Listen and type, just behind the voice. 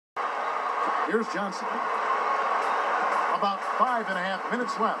Here's Johnson. About 5.5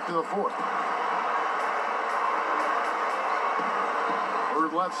 minutes left to the fourth.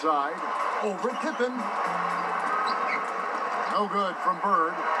 Bird left side. Over Pippen. No good from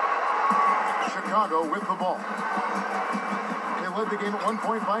Bird. Chicago with the ball. They led the game at 1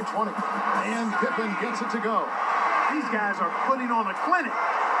 point by 20. And Pippen gets it to go. These guys are putting on a clinic.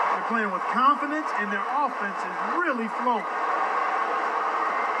 They're playing with confidence, and their offense is really flowing.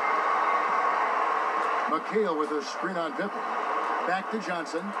 McHale with a screen on Pippen. Back to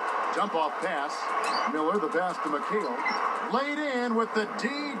Johnson. Jump off pass. Miller the pass to McHale. Laid in with the D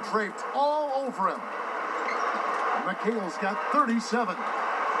draped all over him. McHale's got 37.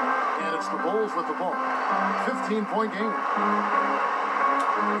 And it's the Bulls with the ball. 15-point game.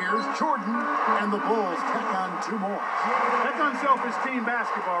 Here's Jordan, and the Bulls tack on 2 more. That's unselfish team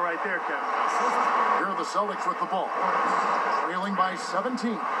basketball right there, Kevin. Here are the Celtics with the ball. Trailing by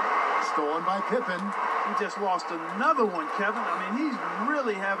 17. Stolen by Pippen. He just lost another one, Kevin. I mean, he's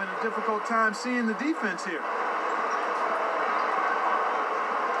really having a difficult time seeing the defense here.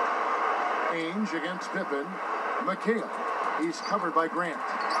 Ainge against Pippen. McHale. He's covered by Grant.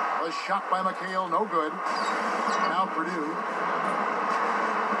 A shot by McHale, no good. Now Purdue.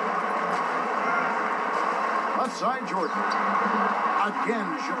 Left side, Jordan. Again,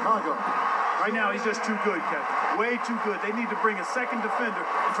 Chicago. Right now, he's just too good, Kevin. Way too good. They need to bring a second defender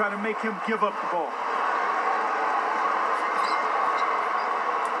and try to make him give up the ball.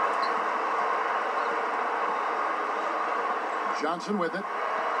 Johnson with it.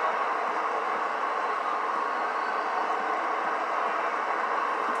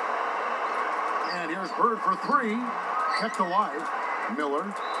 And here's Bird for 3. Kept alive.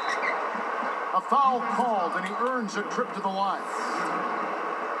 Miller. A foul called, and he earns a trip to the line.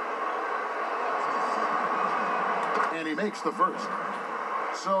 And he makes the first.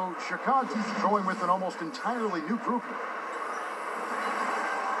 So Chicago's going with an almost entirely new group here.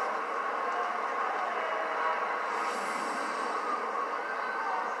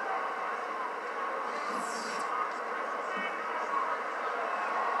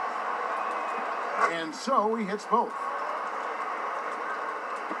 And so he hits both.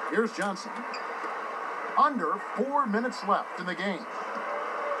 Here's Johnson. Under 4 minutes left in the game.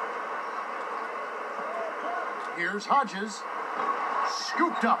 Here's Hodges.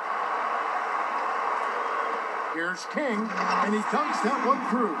 Scooped up. Here's King, and he dunks that one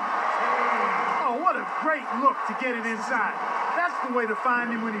through. Oh, what a great look to get it inside. That's the way to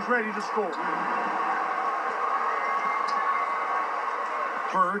find him when he's ready to score.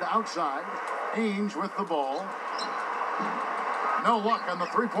 Bird outside. Ainge with the ball. No luck on the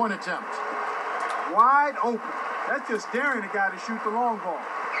three-point attempt. Wide open. That's just daring a guy to shoot the long ball.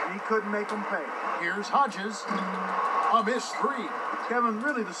 He couldn't make him pay. Here's Hodges. A missed 3. Kevin,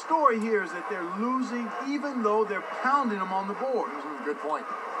 really the story here is that they're losing even though they're pounding them on the board. Good point.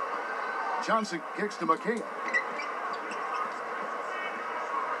 Johnson kicks to McHale.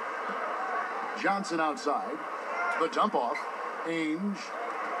 Johnson outside. The dump off. Ainge.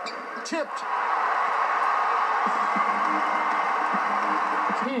 Tipped.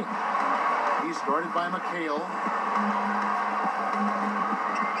 King. He's guarded by McHale.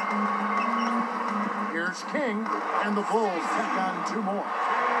 Here's King, and the Bulls tack on 2 more.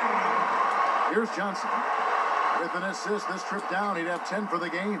 Here's Johnson. With an assist this trip down, he'd have 10 for the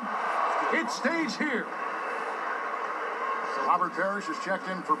game. It stays here. Robert Parrish is checked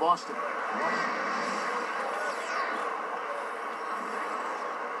in for Boston.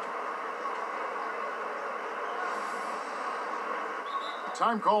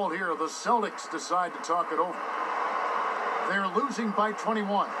 Time called here. The Celtics decide to talk it over. They're losing by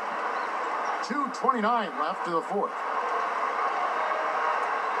 21. 2:29 left to the fourth.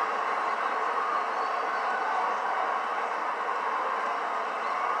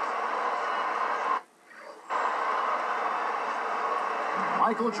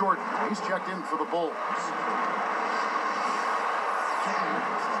 Michael Jordan, he's checked in for the Bulls.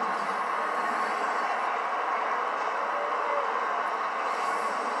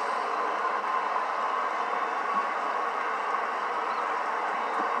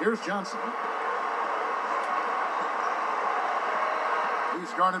 Here's Johnson.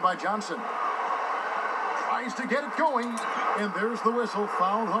 He's guarded by Johnson. Tries to get it going. And there's the whistle.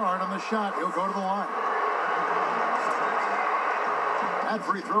 Fouled hard on the shot. He'll go to the line. That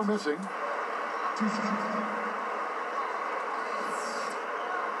free throw missing.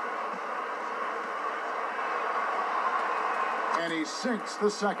 And he sinks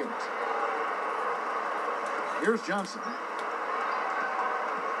the second. Here's Johnson.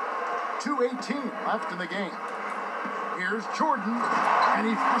 2:18 left in the game. Here's Jordan, and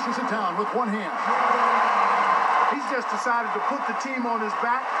he flushes it down with one hand. He's just decided to put the team on his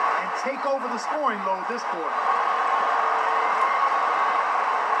back and take over the scoring load this quarter.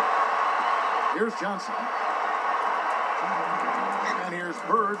 Here's Johnson. And here's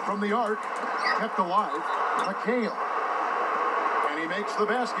Bird from the arc. Kept alive. McHale. And he makes the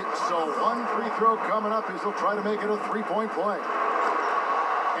basket. So one free throw coming up as he'll try to make it a three-point play.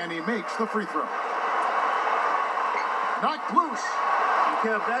 And he makes the free throw. Knocked loose. And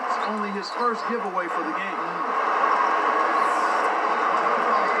Kev, that's only his first giveaway for the game.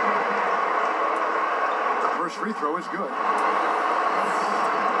 First free throw is good.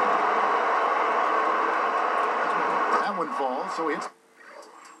 That one falls, so it's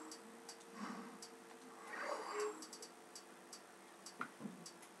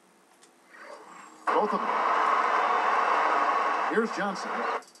both of them. Here's Johnson.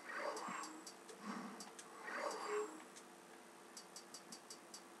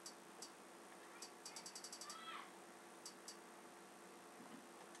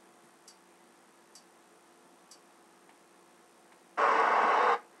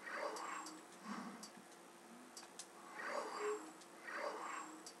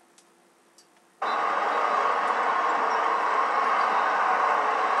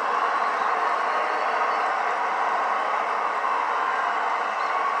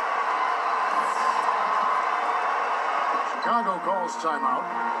 Chicago calls timeout.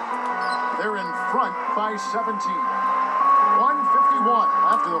 They're in front by 17. 1:51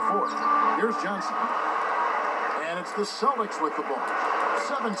 after the fourth. Here's Johnson. And it's the Celtics with the ball.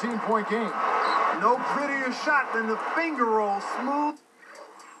 17-point game. No prettier shot than the finger roll smooth.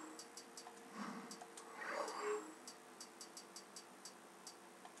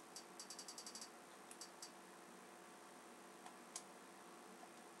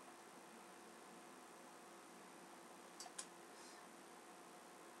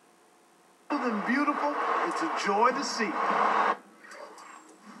 And beautiful, it's a joy to see.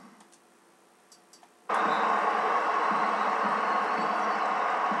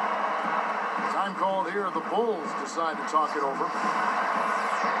 Time called here. The Bulls decide to talk it over.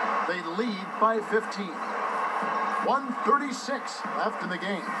 They lead by 15. 1:36 left in the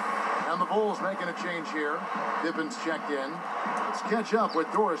game. And the Bulls making a change here. Pippin's checked in. Let's catch up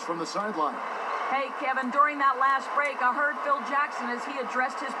with Doris from the sideline. Hey, Kevin, during that last break, I heard Phil Jackson as he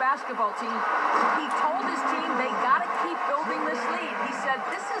addressed his basketball team. He told his team they got to keep building this lead. He said,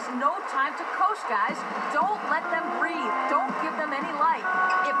 this is no time to coast, guys. Don't let them breathe. Don't give them any light.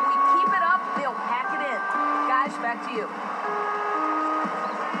 If we keep it up, they'll pack it in. Guys, back to you.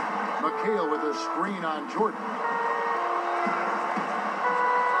 McHale with a screen on Jordan.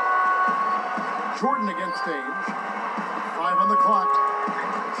 Jordan against Age. 5 on the clock.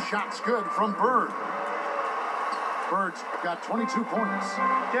 Shot's good from Bird. Bird's got 22 points.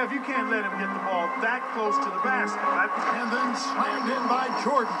 Kev, you can't let him get the ball that close to the basket. And then slammed in by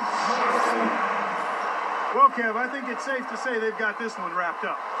Jordan. Well, Kev, I think it's safe to say they've got this one wrapped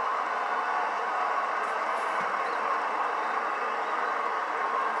up.